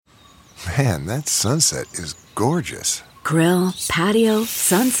Man, that sunset is gorgeous. Grill, patio,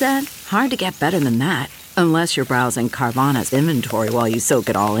 sunset. Hard to get better than that. Unless you're browsing Carvana's inventory while you soak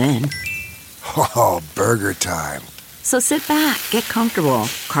it all in. Oh, burger time. So sit back, get comfortable.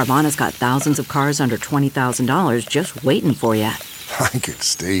 Carvana's got thousands of cars under $20,000 just waiting for you. I could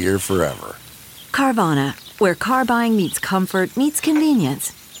stay here forever. Carvana, where car buying meets comfort meets convenience.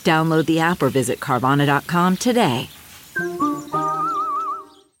 Download the app or visit Carvana.com today.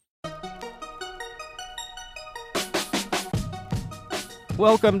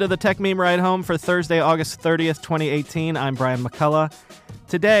 Welcome to the Tech Meme Ride Home for Thursday, August 30th, 2018. I'm Brian McCullough.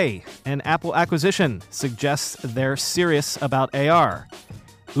 Today, an Apple acquisition suggests they're serious about AR.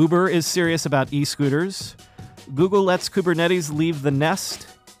 Uber is serious about e-scooters. Google lets Kubernetes leave the nest.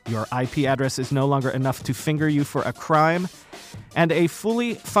 Your IP address is no longer enough to finger you for a crime. And a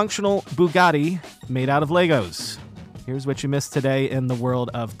fully functional Bugatti made out of Legos. Here's what you missed today in the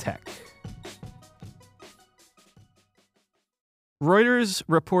world of tech. Reuters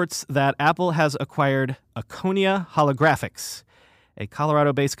reports that Apple has acquired Aconia Holographics, a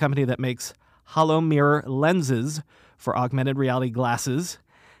Colorado-based company that makes hollow mirror lenses for augmented reality glasses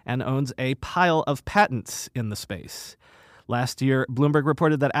and owns a pile of patents in the space. Last year, Bloomberg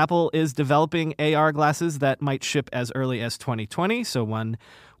reported that Apple is developing AR glasses that might ship as early as 2020, so one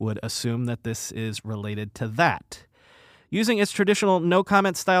would assume that this is related to that. Using its traditional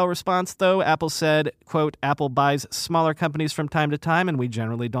no-comment style response, though, Apple said, quote, Apple buys smaller companies from time to time, and we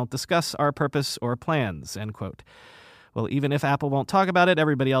generally don't discuss our purpose or plans, end quote. Well, even if Apple won't talk about it,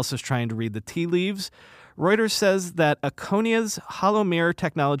 everybody else is trying to read the tea leaves. Reuters says that Aconia's hollow mirror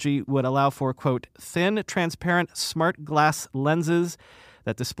technology would allow for, quote, thin, transparent, smart glass lenses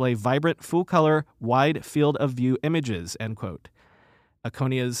that display vibrant, full-color, wide field of view images, end quote.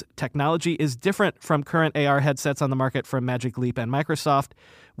 Aconia's technology is different from current AR headsets on the market from Magic Leap and Microsoft,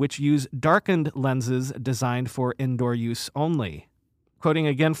 which use darkened lenses designed for indoor use only. Quoting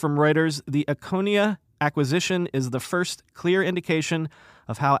again from Reuters, the Aconia acquisition is the first clear indication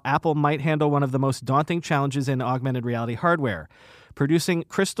of how Apple might handle one of the most daunting challenges in augmented reality hardware, producing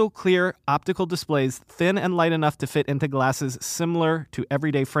crystal-clear optical displays thin and light enough to fit into glasses similar to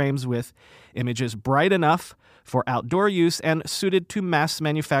everyday frames with images bright enough for outdoor use and suited to mass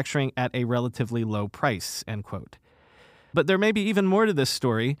manufacturing at a relatively low price, end quote. But there may be even more to this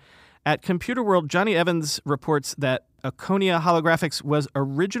story. At ComputerWorld, Johnny Evans reports that Aconia Holographics was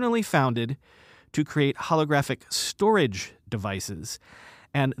originally founded to create holographic storage devices,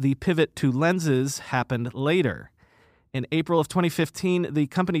 and the pivot to lenses happened later. In April of 2015, the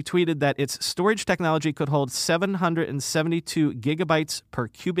company tweeted that its storage technology could hold 772 gigabytes per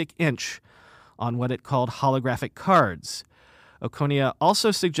cubic inch on what it called holographic cards. Aconia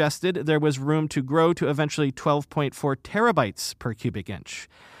also suggested there was room to grow to eventually 12.4 terabytes per cubic inch.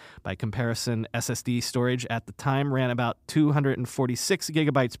 By comparison, SSD storage at the time ran about 246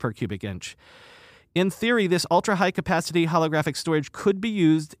 gigabytes per cubic inch. In theory, this ultra-high-capacity holographic storage could be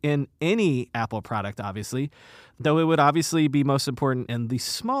used in any Apple product, obviously, though it would obviously be most important in the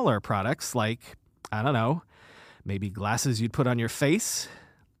smaller products like, I don't know, maybe glasses you'd put on your face.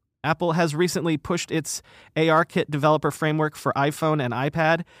 Apple has recently pushed its ARKit developer framework for iPhone and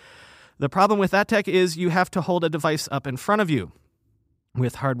iPad. The problem with that tech is you have to hold a device up in front of you.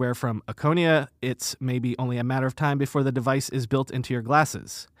 With hardware from Aconia, it's maybe only a matter of time before the device is built into your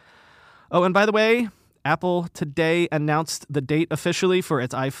glasses. Oh, and by the way, Apple today announced the date officially for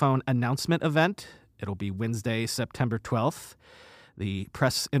its iPhone announcement event. It'll be Wednesday, September 12th. The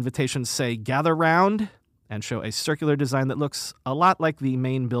press invitations say gather round and show a circular design that looks a lot like the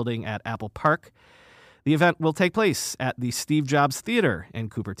main building at Apple Park. The event will take place at the Steve Jobs Theater in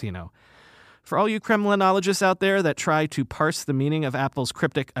Cupertino. For all you Kremlinologists out there that try to parse the meaning of Apple's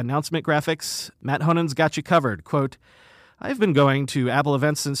cryptic announcement graphics, Matt Honen's got you covered. Quote, I've been going to Apple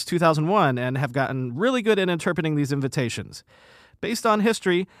events since 2001 and have gotten really good at interpreting these invitations. Based on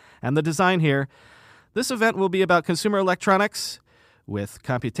history and the design here, this event will be about consumer electronics with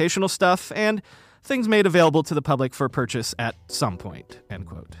computational stuff and things made available to the public for purchase at some point, end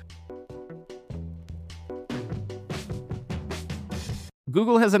quote.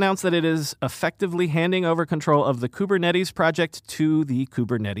 Google has announced that it is effectively handing over control of the Kubernetes project to the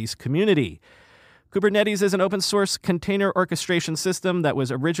Kubernetes community. Kubernetes is an open-source container orchestration system that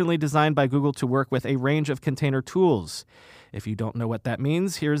was originally designed by Google to work with a range of container tools. If you don't know what that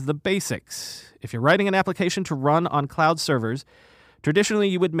means, here's the basics. If you're writing an application to run on cloud servers, traditionally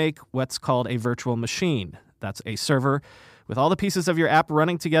you would make what's called a virtual machine. That's a server with all the pieces of your app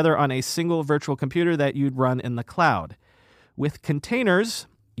running together on a single virtual computer that you'd run in the cloud. With containers,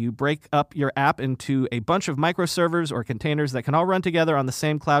 You break up your app into a bunch of microservers or containers that can all run together on the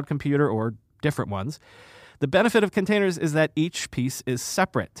same cloud computer or different ones. The benefit of containers is that each piece is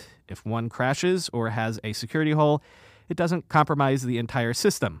separate. If one crashes or has a security hole, it doesn't compromise the entire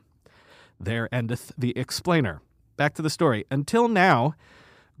system. There endeth the explainer. Back to the story. Until now,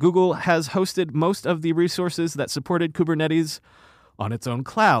 Google has hosted most of the resources that supported Kubernetes on its own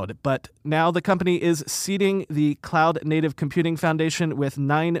cloud, but now the company is seeding the Cloud Native Computing Foundation with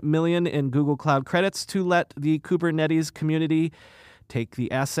 $9 million in Google Cloud credits to let the Kubernetes community take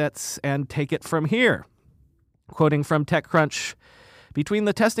the assets and take it from here. Quoting from TechCrunch, between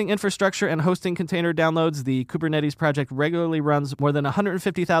the testing infrastructure and hosting container downloads, the Kubernetes project regularly runs more than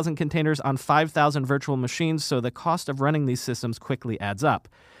 150,000 containers on 5,000 virtual machines, so the cost of running these systems quickly adds up.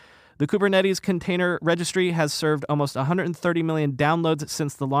 The Kubernetes container registry has served almost 130 million downloads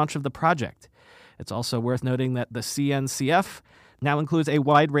since the launch of the project. It's also worth noting that the CNCF now includes a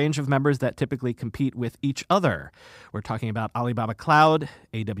wide range of members that typically compete with each other. We're talking about Alibaba Cloud,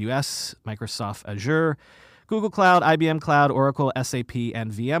 AWS, Microsoft Azure, Google Cloud, IBM Cloud, Oracle, SAP,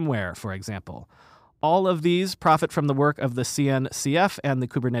 and VMware, for example. All of these profit from the work of the CNCF and the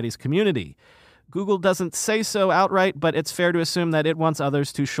Kubernetes community. Google doesn't say so outright, but it's fair to assume that it wants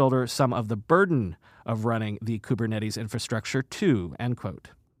others to shoulder some of the burden of running the Kubernetes infrastructure too, end quote.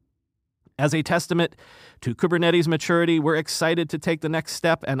 As a testament to Kubernetes maturity, we're excited to take the next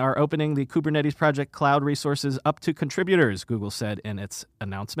step and are opening the Kubernetes project cloud resources up to contributors, Google said in its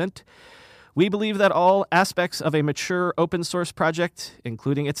announcement. We believe that all aspects of a mature open source project,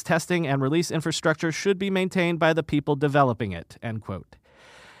 including its testing and release infrastructure, should be maintained by the people developing it, end quote.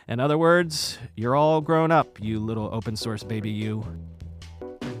 In other words, you're all grown up, you little open source baby you.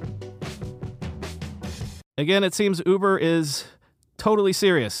 Again, it seems Uber is totally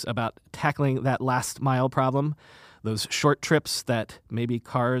serious about tackling that last mile problem, those short trips that maybe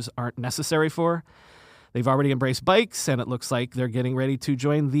cars aren't necessary for. They've already embraced bikes, and it looks like they're getting ready to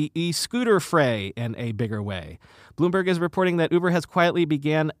join the e-scooter fray in a bigger way. Bloomberg is reporting that Uber has quietly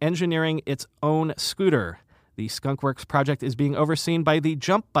began engineering its own scooter. The Skunkworks project is being overseen by the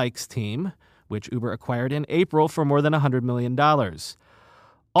Jump Bikes team, which Uber acquired in April for more than $100 million.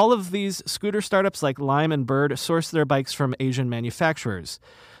 All of these scooter startups like Lime and Bird source their bikes from Asian manufacturers.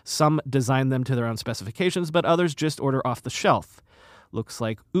 Some design them to their own specifications, but others just order off the shelf. Looks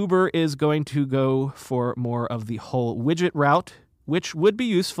like Uber is going to go for more of the whole widget route, which would be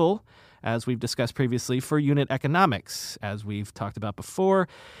useful, as we've discussed previously, for unit economics. As we've talked about before,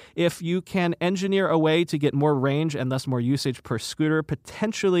 if you can engineer a way to get more range and thus more usage per scooter,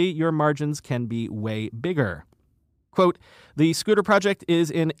 potentially your margins can be way bigger. Quote, the scooter project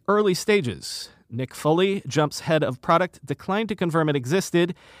is in early stages. Nick Foley, Jump's head of product, declined to confirm it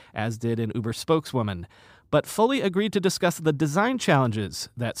existed, as did an Uber spokeswoman. But Foley agreed to discuss the design challenges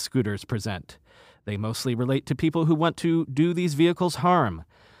that scooters present. They mostly relate to people who want to do these vehicles harm.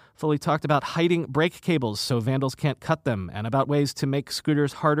 Foley talked about hiding brake cables so vandals can't cut them, and about ways to make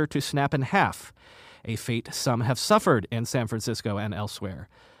scooters harder to snap in half, a fate some have suffered in San Francisco and elsewhere.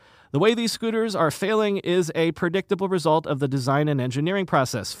 The way these scooters are failing is a predictable result of the design and engineering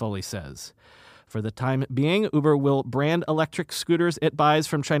process, Foley says. For the time being, Uber will brand electric scooters it buys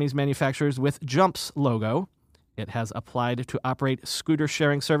from Chinese manufacturers with Jump's logo. It has applied to operate scooter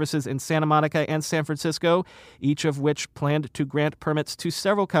sharing services in Santa Monica and San Francisco, each of which planned to grant permits to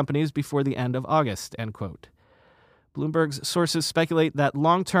several companies before the end of August, end quote. Bloomberg's sources speculate that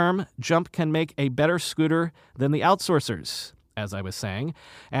long-term, Jump can make a better scooter than the outsourcers, as I was saying.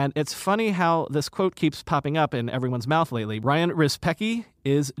 And it's funny how this quote keeps popping up in everyone's mouth lately. Ryan Rizpeki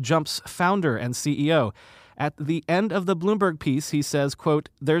is Jump's founder and CEO. At the end of the Bloomberg piece, he says, quote,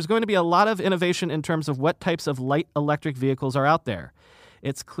 there's going to be a lot of innovation in terms of what types of light electric vehicles are out there.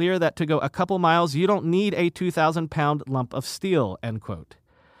 It's clear that to go a couple miles, you don't need a 2,000-pound lump of steel, end quote.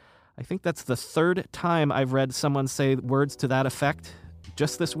 I think that's the third time I've read someone say words to that effect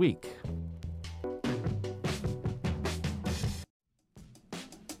just this week.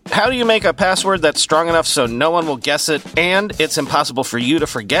 How do you make a password that's strong enough so no one will guess it, and it's impossible for you to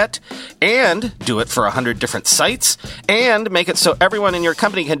forget, and do it for 100 different sites, and make it so everyone in your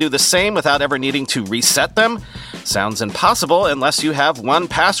company can do the same without ever needing to reset them? Sounds impossible unless you have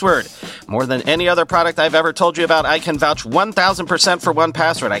 1Password. More than any other product I've ever told you about, I can vouch 1,000% for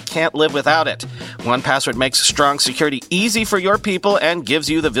 1Password. I can't live without it. 1Password makes strong security easy for your people and gives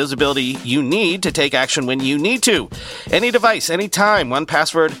you the visibility you need to take action when you need to. Any device, anytime,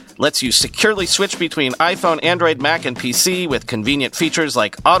 1Password lets you securely switch between iPhone, Android, Mac, and PC with convenient features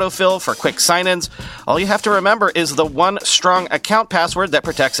like autofill for quick sign-ins. All you have to remember is the one strong account password that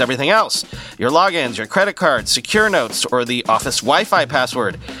protects everything else. your logins, your credit cards, secure notes, or the office Wi-Fi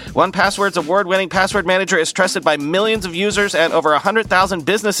password. 1Password's award-winning password manager is trusted by millions of users and over 100,000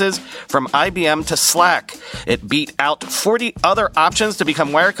 businesses from IBM to Slack. It beat out 40 other options to become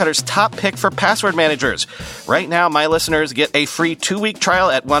Wirecutter's top pick for password managers. Right now, my listeners get a free 2-week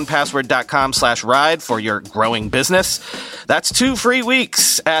trial at onepassword.com/ride for your growing business. That's 2 free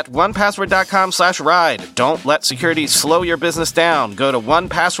weeks at onepassword.com/ride. Don't let security slow your business down. Go to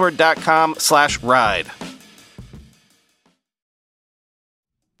onepassword.com/ride.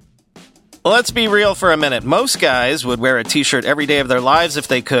 Let's be real for a minute. Most guys would wear a t-shirt every day of their lives if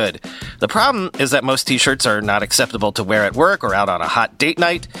they could. The problem is that most t-shirts are not acceptable to wear at work or out on a hot date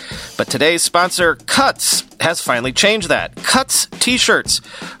night. But today's sponsor, Cuts, has finally changed that. Cuts t-shirts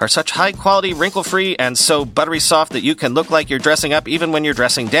are such high quality, wrinkle-free, and so buttery soft that you can look like you're dressing up even when you're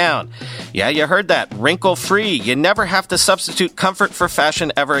dressing down. Yeah, you heard that. Wrinkle-free. You never have to substitute comfort for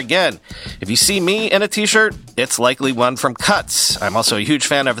fashion ever again. If you see me in a t-shirt, it's likely one from Cuts. I'm also a huge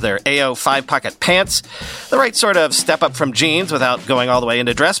fan of their AO 5-pocket pants. The right sort of step up from jeans without going all the way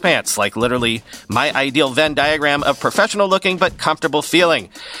into dress pants, like literally my ideal Venn diagram of professional looking but comfortable feeling.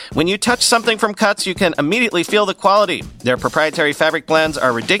 When you touch something from Cuts, you can immediately feel the quality. Their proprietary fabric blends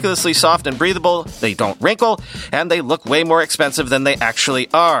are ridiculously soft and breathable, they don't wrinkle, and they look way more expensive than they actually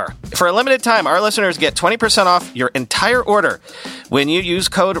are. For a limited time, our listeners get 20% off your entire order when you use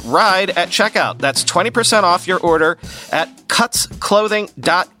code RIDE at checkout. That's 20% off your order at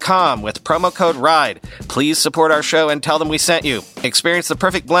cutsclothing.com with promo code RIDE. Please support our show and tell them we sent you. Experience the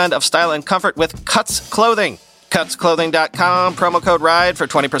perfect blend of style and comfort with Cuts Clothing. Cutsclothing.com, promo code RIDE for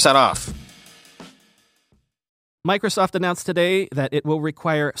 20% off. Microsoft announced today that it will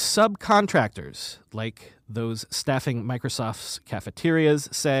require subcontractors, like those staffing Microsoft's cafeterias,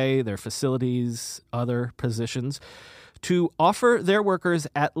 say, their facilities, other positions, to offer their workers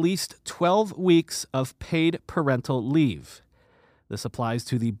at least 12 weeks of paid parental leave. This applies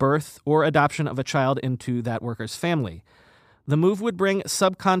to the birth or adoption of a child into that worker's family. The move would bring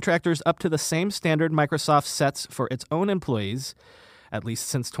subcontractors up to the same standard Microsoft sets for its own employees. At least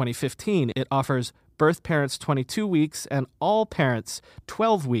since 2015, it offers birth parents 22 weeks and all parents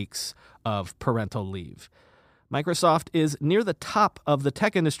 12 weeks of parental leave. Microsoft is near the top of the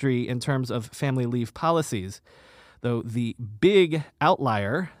tech industry in terms of family leave policies, though the big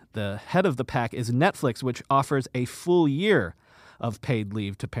outlier, the head of the pack, is Netflix, which offers a full year of paid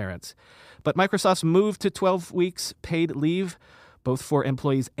leave to parents. But Microsoft's move to 12 weeks paid leave, both for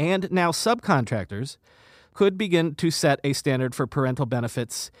employees and now subcontractors, could begin to set a standard for parental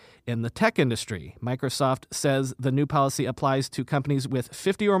benefits in the tech industry. Microsoft says the new policy applies to companies with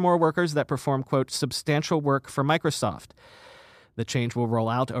 50 or more workers that perform, quote, substantial work for Microsoft. The change will roll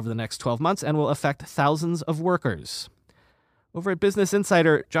out over the next 12 months and will affect thousands of workers. Over at Business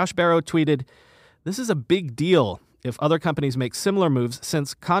Insider, Josh Barrow tweeted, "This is a big deal if other companies make similar moves,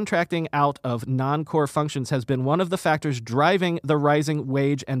 since contracting out of non-core functions has been one of the factors driving the rising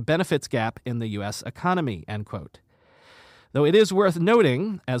wage and benefits gap in the U.S. economy," end quote. Though it is worth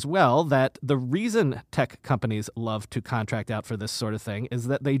noting as well that the reason tech companies love to contract out for this sort of thing is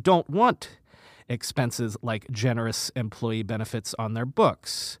that they don't want expenses like generous employee benefits on their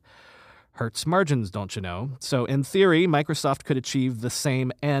books. Hurts margins, don't you know? So in theory, Microsoft could achieve the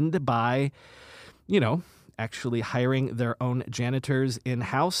same end by, actually hiring their own janitors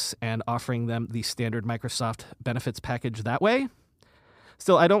in-house and offering them the standard Microsoft benefits package that way.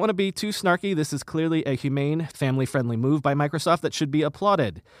 Still, I don't want to be too snarky. This is clearly a humane, family-friendly move by Microsoft that should be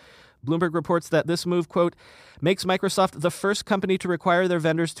applauded. Bloomberg reports that this move, quote, makes Microsoft the first company to require their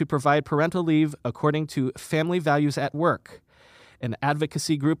vendors to provide parental leave according to Family Values at Work, an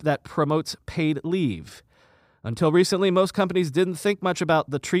advocacy group that promotes paid leave. Until recently, most companies didn't think much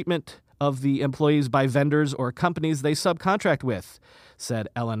about the treatment of the employees by vendors or companies they subcontract with, said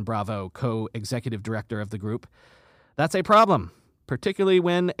Ellen Bravo, co-executive director of the group. That's a problem, particularly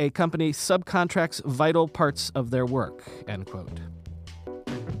when a company subcontracts vital parts of their work, end quote.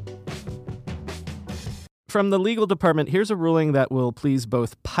 From the legal department, here's a ruling that will please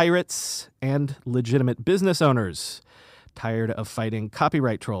both pirates and legitimate business owners tired of fighting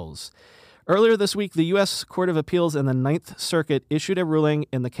copyright trolls. Earlier this week, the U.S. Court of Appeals in the Ninth Circuit issued a ruling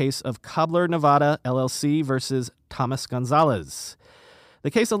in the case of Cobbler Nevada, LLC versus Thomas Gonzalez. The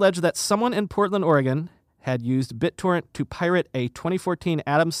case alleged that someone in Portland, Oregon, had used BitTorrent to pirate a 2014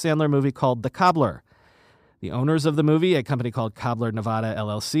 Adam Sandler movie called The Cobbler. The owners of the movie, a company called Cobbler Nevada,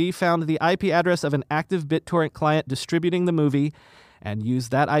 LLC, found the IP address of an active BitTorrent client distributing the movie and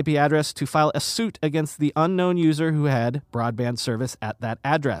used that IP address to file a suit against the unknown user who had broadband service at that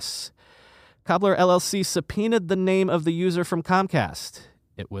address. Cobbler LLC subpoenaed the name of the user from Comcast.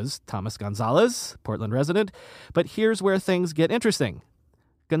 It was Thomas Gonzalez, Portland resident. But here's where things get interesting.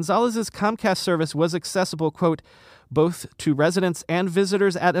 Gonzalez's Comcast service was accessible, quote, both to residents and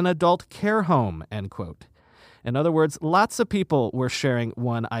visitors at an adult care home, end quote. In other words, lots of people were sharing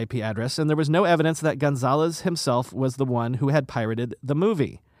one IP address, and there was no evidence that Gonzalez himself was the one who had pirated the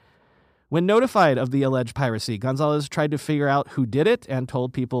movie. When notified of the alleged piracy, Gonzalez tried to figure out who did it and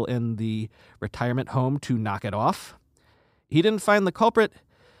told people in the retirement home to knock it off. He didn't find the culprit,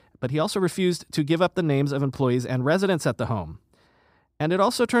 but he also refused to give up the names of employees and residents at the home. And it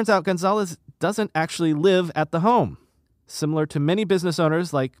also turns out Gonzalez doesn't actually live at the home. Similar to many business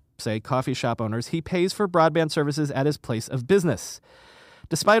owners, like, say, coffee shop owners, he pays for broadband services at his place of business.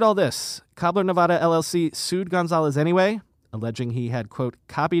 Despite all this, Cobbler Nevada LLC sued Gonzalez anyway, alleging he had, quote,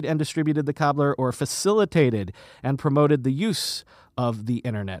 copied and distributed the cobbler or facilitated and promoted the use of the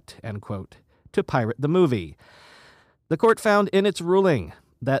internet, end quote, to pirate the movie. The court found in its ruling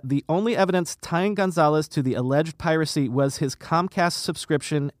that the only evidence tying Gonzalez to the alleged piracy was his Comcast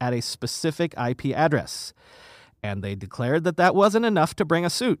subscription at a specific IP address. And they declared that that wasn't enough to bring a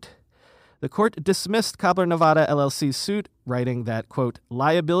suit. The court dismissed Cobbler Nevada LLC's suit, writing that, quote,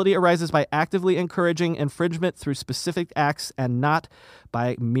 liability arises by actively encouraging infringement through specific acts and not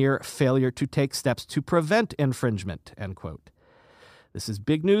by mere failure to take steps to prevent infringement, end quote. This is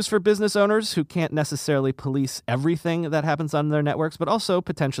big news for business owners who can't necessarily police everything that happens on their networks, but also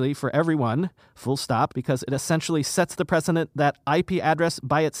potentially for everyone, full stop, because it essentially sets the precedent that IP address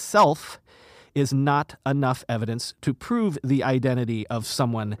by itself is not enough evidence to prove the identity of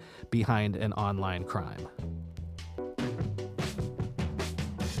someone behind an online crime.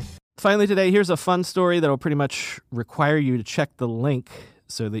 Finally today, here's a fun story that will pretty much require you to check the link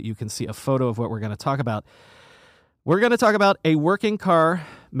so that you can see a photo of what we're going to talk about. We're going to talk about a working car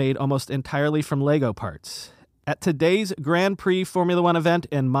made almost entirely from Lego parts. At today's Grand Prix Formula One event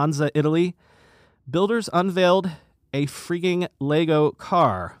in Monza, Italy, builders unveiled a freaking Lego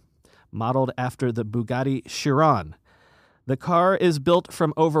car modeled after the Bugatti Chiron. The car is built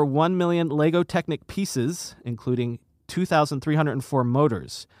from over 1 million Lego TECHNIC pieces, including 2,304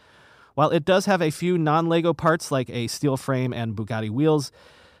 motors. While it does have a few non-Lego parts like a steel frame and Bugatti wheels,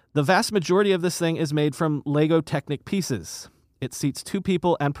 the vast majority of this thing is made from Lego TECHNIC pieces. It seats 2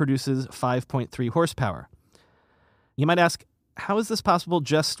 people and produces 5.3 horsepower. You might ask, how is this possible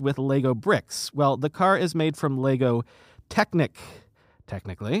just with Lego bricks? Well, the car is made from Lego TECHNIC,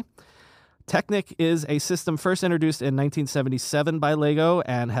 technically. TECHNIC is a system first introduced in 1977 by Lego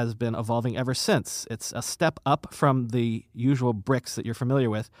and has been evolving ever since. It's a step up from the usual bricks that you're familiar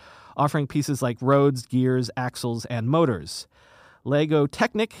with, offering pieces like roads, gears, axles, and motors. Lego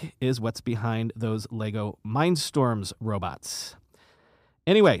TECHNIC is what's behind those Lego Mindstorms robots.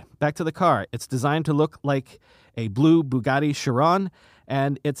 Anyway, back to the car. It's designed to look like a blue Bugatti Chiron,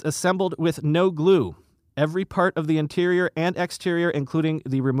 and it's assembled with no glue. Every part of the interior and exterior, including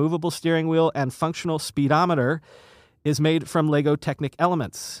the removable steering wheel and functional speedometer, is made from Lego TECHNIC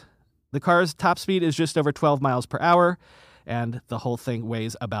elements. The car's top speed is just over 12 miles per hour, and the whole thing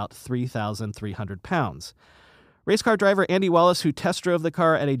weighs about 3,300 pounds. Race car driver Andy Wallace, who test drove the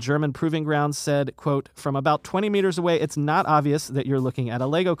car at a German proving ground, said, quote, from about 20 meters away, it's not obvious that you're looking at a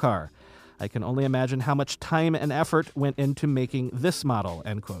Lego car. I can only imagine how much time and effort went into making this model,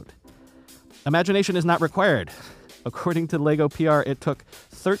 end quote. Imagination is not required. According to Lego PR, it took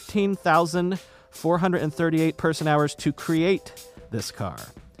 13,438 person-hours to create this car.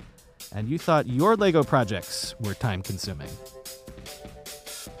 And you thought your Lego projects were time-consuming.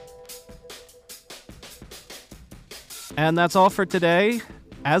 And that's all for today.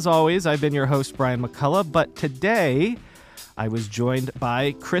 As always, I've been your host, Brian McCullough, but today I was joined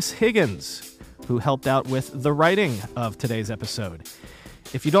by Chris Higgins, who helped out with the writing of today's episode.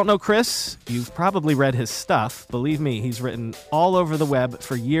 If you don't know Chris, you've probably read his stuff. Believe me, he's written all over the web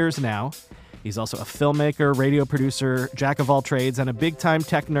for years now. He's also a filmmaker, radio producer, jack of all trades, and a big-time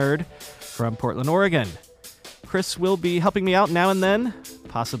tech nerd from Portland, Oregon. Chris will be helping me out now and then,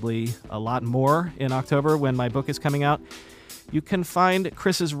 possibly a lot more in October when my book is coming out. You can find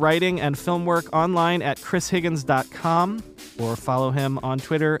Chris's writing and film work online at chrishiggins.com or follow him on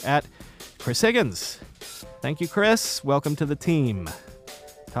Twitter at Chris Higgins. Thank you, Chris. Welcome to the team.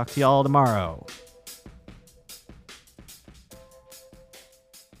 Talk to y'all tomorrow.